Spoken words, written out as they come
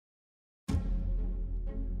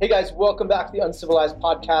Hey guys, welcome back to the Uncivilized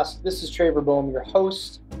Podcast. This is Traver Boehm, your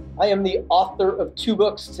host. I am the author of 2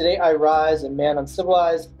 books, Today I Rise and Man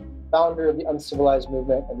Uncivilized, founder of the Uncivilized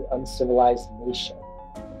Movement and the Uncivilized Nation.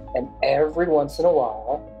 And every once in a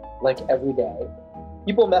while, like every day,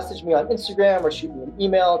 people message me on Instagram or shoot me an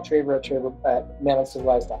email,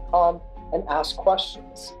 traver@manuncivilized.com, and ask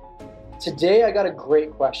questions. Today I got a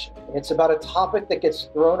great question, and it's about a topic that gets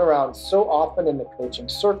thrown around so often in the coaching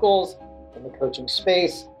circles, in the coaching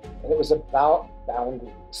space, and it was about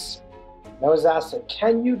boundaries. And I was asked,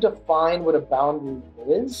 can you define what a boundary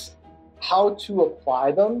is, how to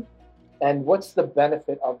apply them, and what's the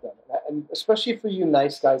benefit of them? And especially for you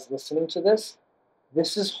nice guys listening to this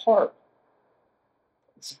is hard.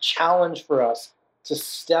 It's a challenge for us to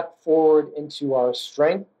step forward into our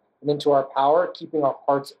strength and into our power, keeping our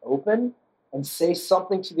hearts open, and say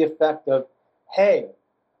something to the effect of, hey,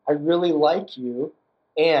 I really like you,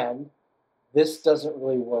 and this doesn't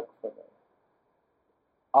really work for me.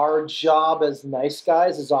 Our job as nice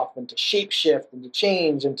guys is often to shapeshift and to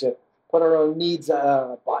change and to put our own needs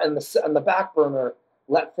on the back burner,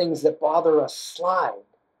 let things that bother us slide.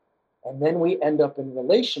 And then we end up in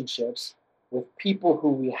relationships with people who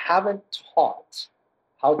we haven't taught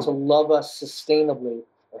how to love us sustainably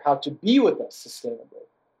or how to be with us sustainably.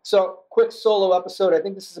 So, quick solo episode. I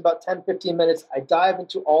think this is about 10, 15 minutes. I dive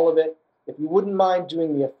into all of it. If you wouldn't mind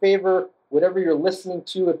doing me a favor, whatever you're listening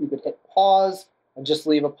to, if you could hit pause and just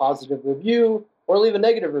leave a positive review or leave a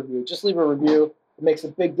negative review, just leave a review. It makes a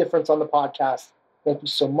big difference on the podcast. Thank you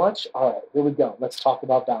so much. All right, here we go. Let's talk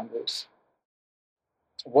about boundaries.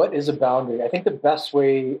 What is a boundary? I think the best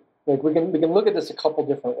way, we can look at this a couple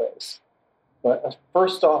different ways. But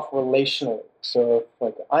first off, relationally. So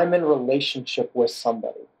if I'm in relationship with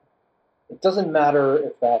somebody, it doesn't matter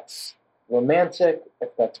if that's romantic,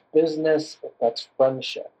 if that's business, if that's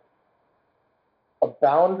friendship. A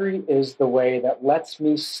boundary is the way that lets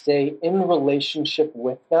me stay in relationship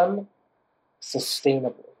with them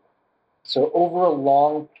sustainably. So over a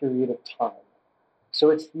long period of time.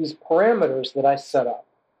 So it's these parameters that I set up.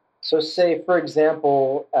 So say, for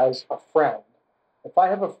example, as a friend, if I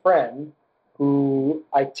have a friend who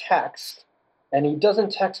I text and he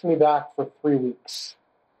doesn't text me back for 3 weeks,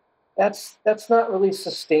 that's not really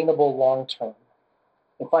sustainable long term.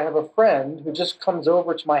 If I have a friend who just comes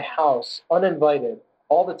over to my house uninvited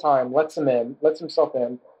all the time, lets himself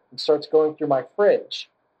in, and starts going through my fridge,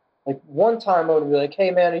 one time I would be like,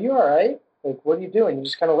 hey man, are you all right? What are you doing? You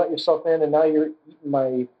just kind of let yourself in and now you're eating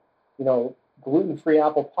my, gluten-free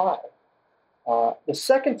apple pie. The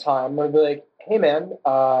second time I would be like, hey man,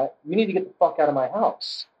 you need to get the fuck out of my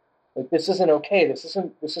house. This isn't okay. This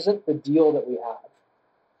isn't the deal that we have.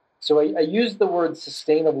 So I use the word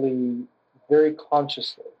sustainably very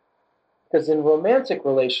consciously, because in romantic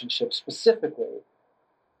relationships specifically,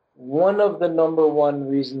 one of the number one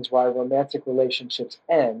reasons why romantic relationships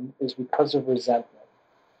end is because of resentment.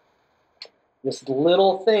 This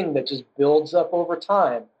little thing that just builds up over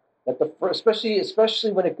time, that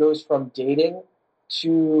especially when it goes from dating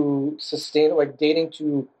to dating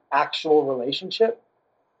to actual relationship,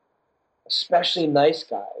 especially nice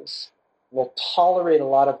guys will tolerate a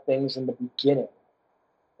lot of things in the beginning.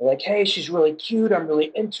 They're like, hey, she's really cute. I'm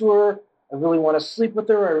really into her. I really want to sleep with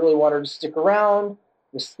her. I really want her to stick around.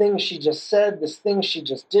 This thing she just said, this thing she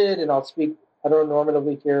just did, and I'll speak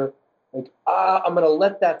heteronormatively here. I'm going to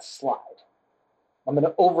let that slide. I'm going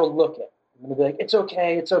to overlook it. I'm going to be like, it's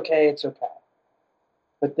okay, it's okay, it's okay.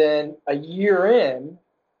 But then a year in,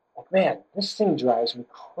 man, this thing drives me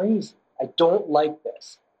crazy. I don't like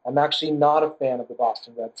this. I'm actually not a fan of the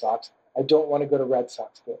Boston Red Sox. I don't want to go to Red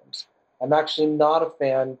Sox games. I'm actually not a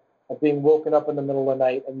fan of being woken up in the middle of the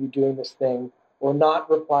night and you doing this thing, or not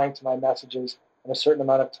replying to my messages in a certain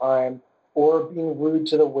amount of time, or being rude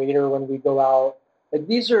to the waiter when we go out.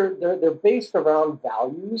 They're based around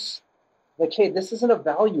values. Hey, this isn't a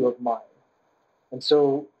value of mine. And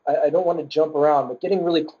so I don't want to jump around, but getting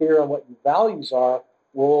really clear on what your values are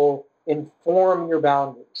will inform your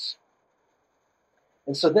boundaries.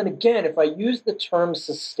 And so then again, if I use the term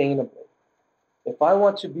sustainably, if I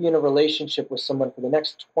want to be in a relationship with someone for the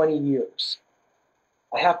next 20 years,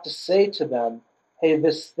 I have to say to them, hey,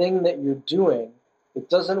 this thing that you're doing, it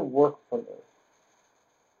doesn't work for me.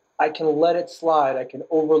 I can let it slide. I can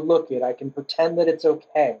overlook it. I can pretend that it's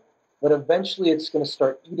okay. But eventually it's going to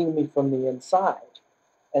start eating me from the inside.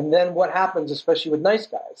 And then what happens, especially with nice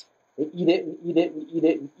guys, they eat it and eat it and eat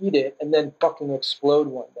it and eat it, and then fucking explode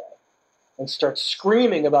one day and start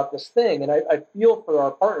screaming about this thing. And I feel for our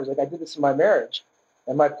partners. I did this in my marriage.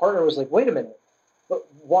 And my partner was like, wait a minute, but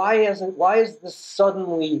why is this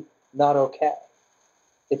suddenly not okay?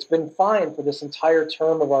 it's been fine for this entire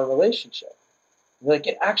term of our relationship. Like,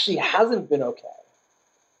 it actually hasn't been okay.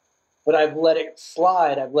 But I've let it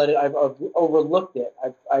slide. I've overlooked it.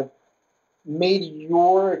 I've made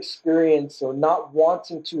your experience or not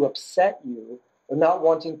wanting to upset you or not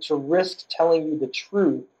wanting to risk telling you the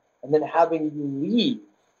truth and then having you leave.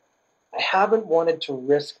 I haven't wanted to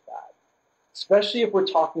risk that, especially if we're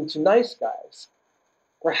talking to nice guys.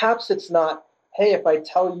 Perhaps it's not, hey, if I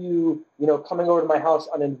tell you, coming over to my house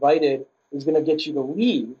uninvited is going to get you to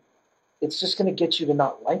leave, it's just going to get you to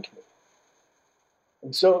not like me.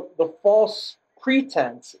 And so the false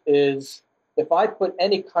pretense is if I put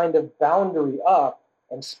any kind of boundary up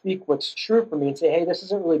and speak what's true for me and say, hey, this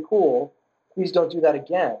isn't really cool, please don't do that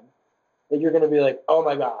again, that you're going to be like, oh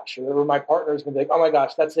my gosh, or my partner is going to be like, oh my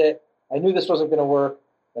gosh, that's it. I knew this wasn't going to work.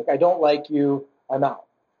 Like, I don't like you. I'm out.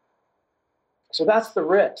 So that's the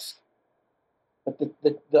risk. But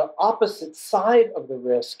the opposite side of the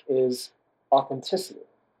risk is authenticity.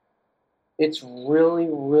 It's really,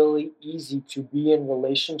 really easy to be in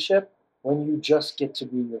relationship when you just get to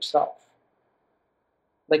be yourself.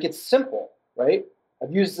 Like, it's simple, right?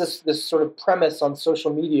 I've used this sort of premise on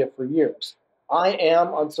social media for years. I am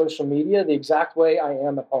on social media the exact way I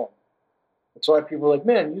am at home. That's why people are like,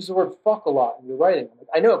 man, use the word fuck a lot in your writing. I'm like,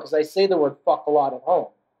 I know, because I say the word fuck a lot at home.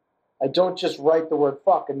 I don't just write the word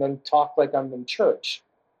fuck and then talk like I'm in church,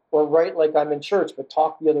 or write like I'm in church but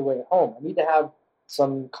talk the other way at home. I need to have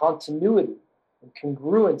some continuity and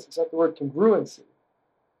congruence. Is that the word, congruency?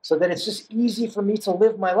 So that it's just easy for me to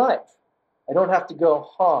live my life. I don't have to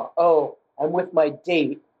go, I'm with my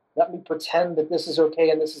date. Let me pretend that this is okay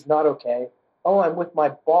and this is not okay. Oh, I'm with my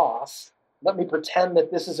boss. Let me pretend that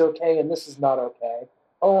this is okay and this is not okay.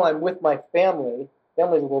 Oh, I'm with my family.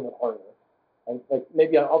 Family's a little bit harder. Like,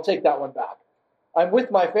 maybe I'll take that one back. I'm with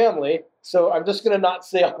my family, so I'm just going to not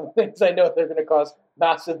say all the things I know they're going to cause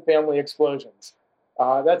massive family explosions.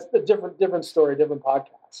 That's a different story, different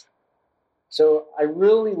podcast. So I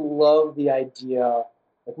really love the idea,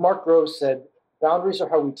 like Mark Groves said, boundaries are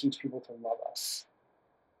how we teach people to love us.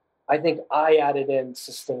 I think I added in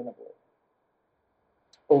sustainably.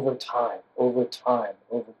 Over time.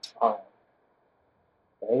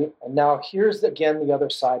 Right? And now here's, again, the other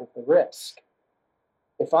side of the risk.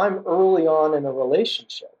 If I'm early on in a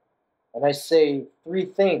relationship and I say 3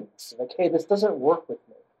 things, like, hey, this doesn't work with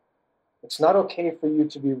me. It's not okay for you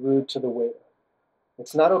to be rude to the waiter.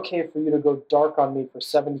 It's not okay for you to go dark on me for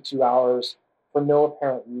 72 hours for no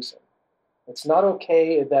apparent reason. It's not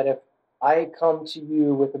okay that if I come to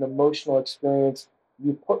you with an emotional experience,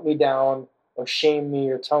 you put me down or shame me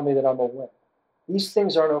or tell me that I'm a wimp. These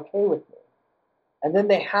things aren't okay with me. And then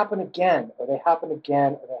they happen again, or they happen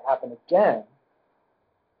again, or they happen again.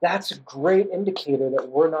 That's a great indicator that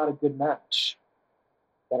we're not a good match,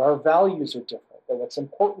 that our values are different, that what's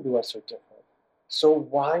important to us are different. So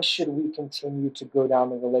why should we continue to go down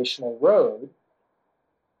the relational road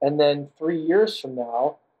and then 3 years from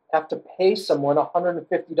now have to pay someone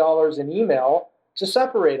 $150 in email to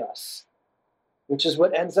separate us, which is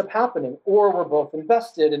what ends up happening? Or we're both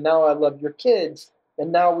invested, and now I love your kids,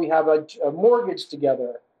 and now we have a mortgage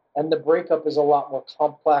together, and the breakup is a lot more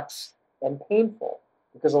complex and painful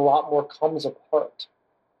because a lot more comes apart.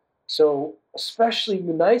 So especially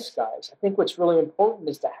you nice guys, I think what's really important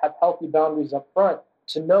is to have healthy boundaries up front,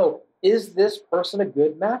 to know, is this person a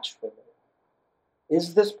good match for me?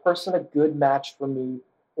 Is this person a good match for me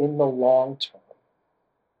in the long term?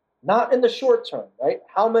 Not in the short term, right?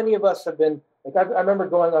 How many of us have been, like, I remember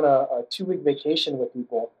going on a 2-week vacation with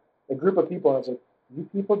people, a group of people, and I was like, you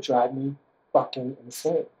people drive me fucking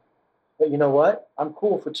insane. But you know what? I'm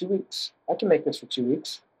cool for 2 weeks. I can make this for 2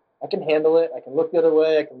 weeks. I can handle it. I can look the other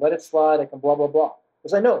way. I can let it slide. I can blah, blah, blah.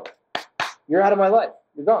 Because I know you're out of my life.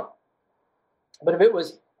 You're gone. But if it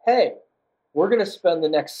was, hey, we're going to spend the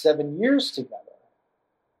next 7 years together.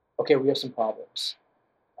 Okay, we have some problems.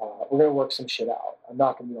 We're going to work some shit out. I'm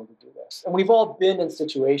not going to be able to do this. And we've all been in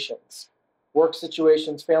situations, work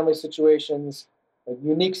situations, family situations, like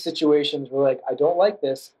unique situations where, like, I don't like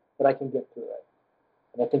this, but I can get through it.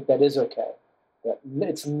 And I think that is okay. But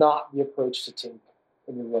it's not the approach to take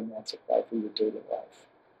in your romantic life or your dating life.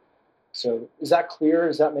 So is that clear?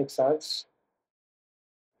 Does that make sense?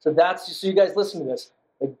 So you guys listen to this.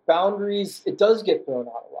 Like, boundaries, it does get thrown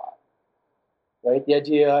out a lot. Right? The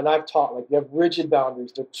idea, and I've taught, like, you have rigid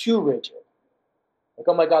boundaries. They're too rigid. Like,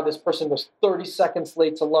 oh my God, this person was 30 seconds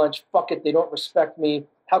late to lunch. Fuck it, they don't respect me.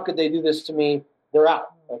 How could they do this to me? They're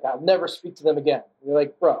out. Like, I'll never speak to them again. You're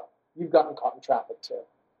like, bro, you've gotten caught in traffic too.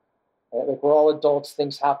 Right? Like, we're all adults,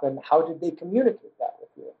 things happen. How did they communicate that with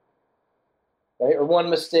you? right? Or one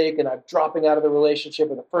mistake and I'm dropping out of the relationship,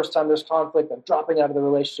 or the first time there's conflict, I'm dropping out of the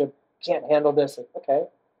relationship, can't handle this. Like, okay,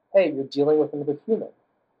 hey, you're dealing with another human.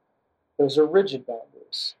 Those are rigid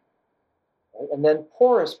boundaries. Right? And then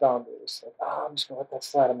porous boundaries. Like, I'm just going to let that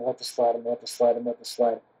slide. I'm going to let this slide. I'm going to let this slide. I'm going to let this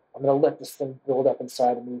slide. I'm going to let this thing build up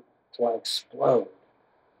inside of me till I explode.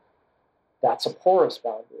 That's a porous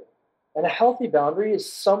boundary. And a healthy boundary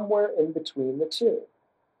is somewhere in between the two.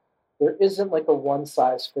 There isn't like a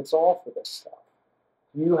one-size-fits-all for this stuff.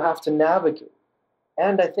 You have to navigate.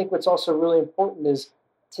 And I think what's also really important is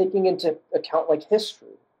taking into account like history.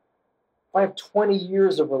 If I have 20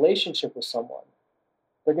 years of relationship with someone,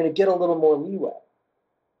 they're going to get a little more leeway.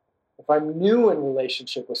 If I'm new in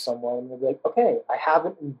relationship with someone, I'm going to be like, okay, I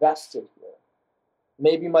haven't invested here.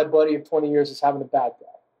 Maybe my buddy of 20 years is having a bad day.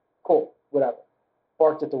 Cool, whatever.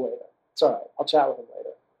 Barked at the waiter. It's all right. I'll chat with him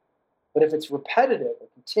later. But if it's repetitive or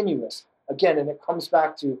continuous, again, and it comes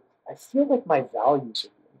back to, I feel like my values are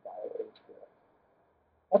being violated here.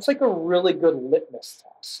 That's like a really good litmus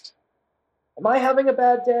test. Am I having a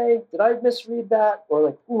bad day? Did I misread that? Or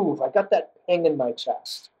like, ooh, I got that ping in my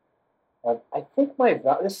chest. I think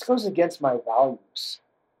this goes against my values.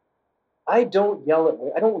 I don't yell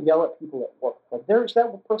at people at work. Like, there's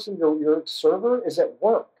that person, your server is at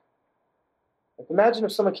work. Like, imagine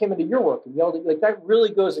if someone came into your work and yelled at you. Like, that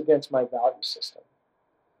really goes against my value system.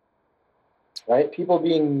 Right? People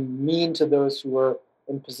being mean to those who are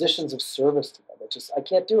in positions of service to them. I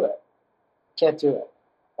can't do it. Can't do it.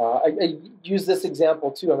 I use this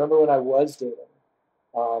example too. I remember when I was dating.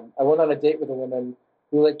 I went on a date with a woman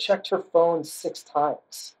who like checked her phone 6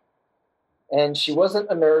 times. And she wasn't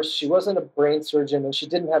a nurse, she wasn't a brain surgeon, and she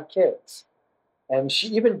didn't have kids. And she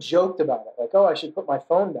even joked about it, like, oh, I should put my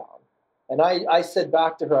phone down. And I said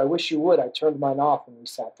back to her, I wish you would. I turned mine off when we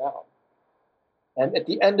sat down. And at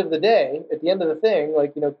the end of the day, at the end of the thing,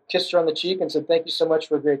 like, kissed her on the cheek and said, thank you so much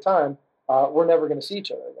for a great time. We're never going to see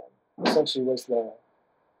each other again, essentially was the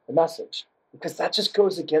message. Because that just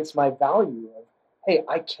goes against my value of, hey,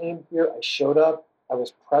 I came here, I showed up, I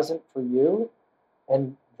was present for you,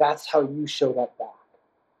 and that's how you showed up back.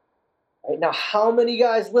 Right? Now, how many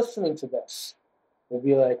guys listening to this will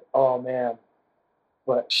be like, oh man,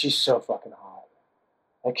 but she's so fucking hot.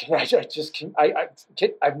 Like, I'm just go.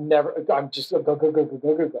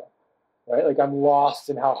 Right? Like, I'm lost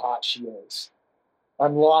in how hot she is.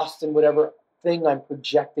 I'm lost in whatever thing I'm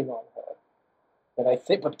projecting on her. And I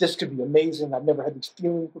think, but this could be amazing. I've never had these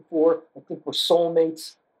feelings before. I think we're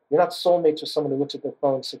soulmates. You're not soulmates with someone who looks at their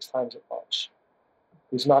phone 6 times at lunch,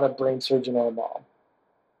 who's not a brain surgeon or a mom.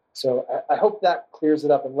 So I hope that clears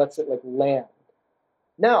it up and lets it like land.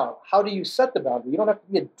 Now, how do you set the boundary? You don't have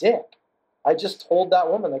to be a dick. I just told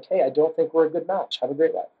that woman, like, hey, I don't think we're a good match. Have a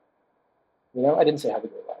great life. I didn't say have a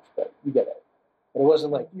great life, but you get it. And it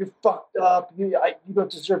wasn't like, you're fucked up. You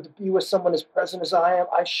don't deserve to be with someone as present as I am.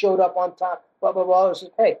 I showed up on time, blah, blah, blah. It was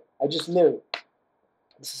like, hey, I just knew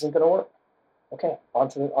this isn't going to work. Okay, on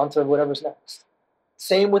to whatever's next.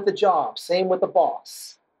 Same with the job. Same with the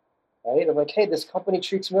boss. Right? I'm like, hey, this company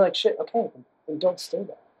treats me like shit. Okay, then don't stay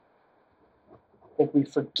there. I think we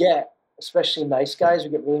forget, especially nice guys, we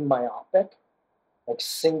get really myopic, like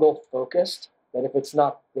single-focused, that if it's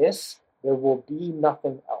not this, there will be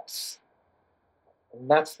nothing else. And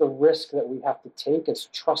that's the risk that we have to take, is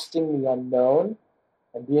trusting the unknown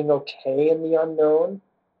and being okay in the unknown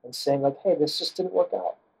and saying like, hey, this just didn't work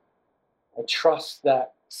out. I trust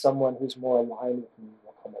that someone who's more aligned with me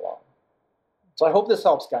will come along. So I hope this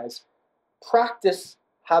helps, guys. Practice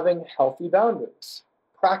having healthy boundaries.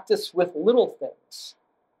 Practice with little things,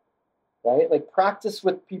 right? Like, practice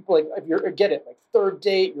with people, like, if you're, get it, like, 3rd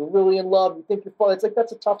date, you're really in love, you think you're fun, it's like,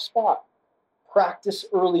 that's a tough spot. Practice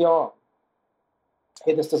early on.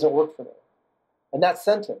 Hey, this doesn't work for me. And that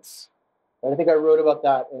sentence, and I think I wrote about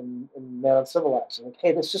that in Man Uncivilized, like,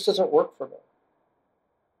 hey, this just doesn't work for me.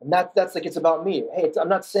 And that's like, it's about me. Hey, I'm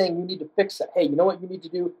not saying you need to fix it. Hey, you know what you need to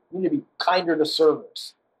do? You need to be kinder to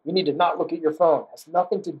servers. You need to not look at your phone. It has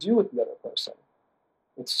nothing to do with the other person.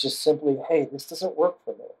 It's just simply, hey, this doesn't work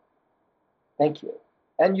for me. Thank you.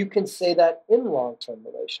 And you can say that in long-term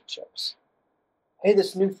relationships. Hey,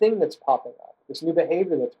 this new thing that's popping up, this new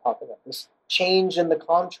behavior that's popping up, this change in the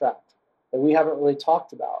contract that we haven't really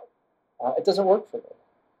talked about, it doesn't work for me.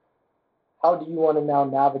 How do you want to now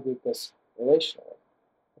navigate this relationally?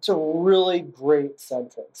 It's a really great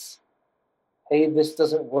sentence. Hey, this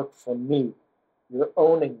doesn't work for me. You're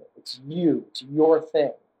owning it. It's you. It's your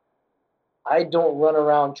thing. I don't run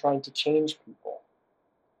around trying to change people.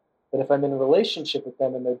 But if I'm in a relationship with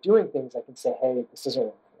them and they're doing things, I can say, hey, this doesn't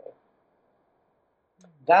work for me.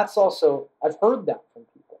 That's also, I've heard that from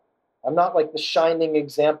people. I'm not like the shining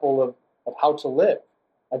example of of how to live.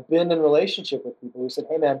 I've been in relationship with people who said,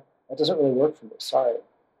 hey man, that doesn't really work for me. Sorry.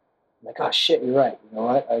 I'm like, oh shit, you're right. You know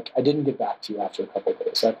what? Like, I didn't get back to you after a couple of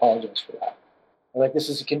days. I apologize for that. And like, this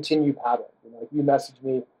is a continued pattern. You know, if you message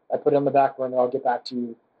me, I put it on the back burner, I'll get back to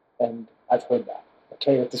you, and I've heard that.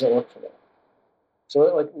 Okay, that doesn't work for me. So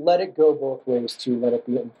like, let it go both ways too. Let it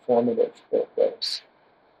be informative both ways.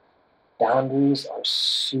 Boundaries are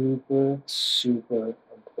super, super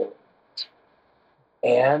important.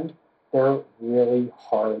 And they're really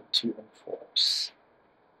hard to enforce.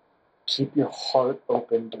 Keep your heart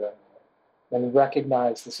open during it. And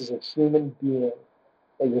recognize this is a human being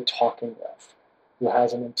that you're talking with who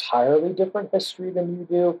has an entirely different history than you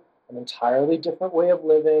do, an entirely different way of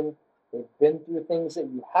living. They've been through things that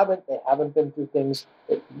you haven't. They haven't been through things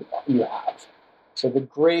that you have. So the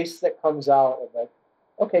grace that comes out of like,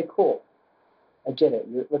 okay, cool. I get it.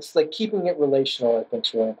 It's like keeping it relational, I think,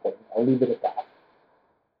 is really important. I'll leave it at that.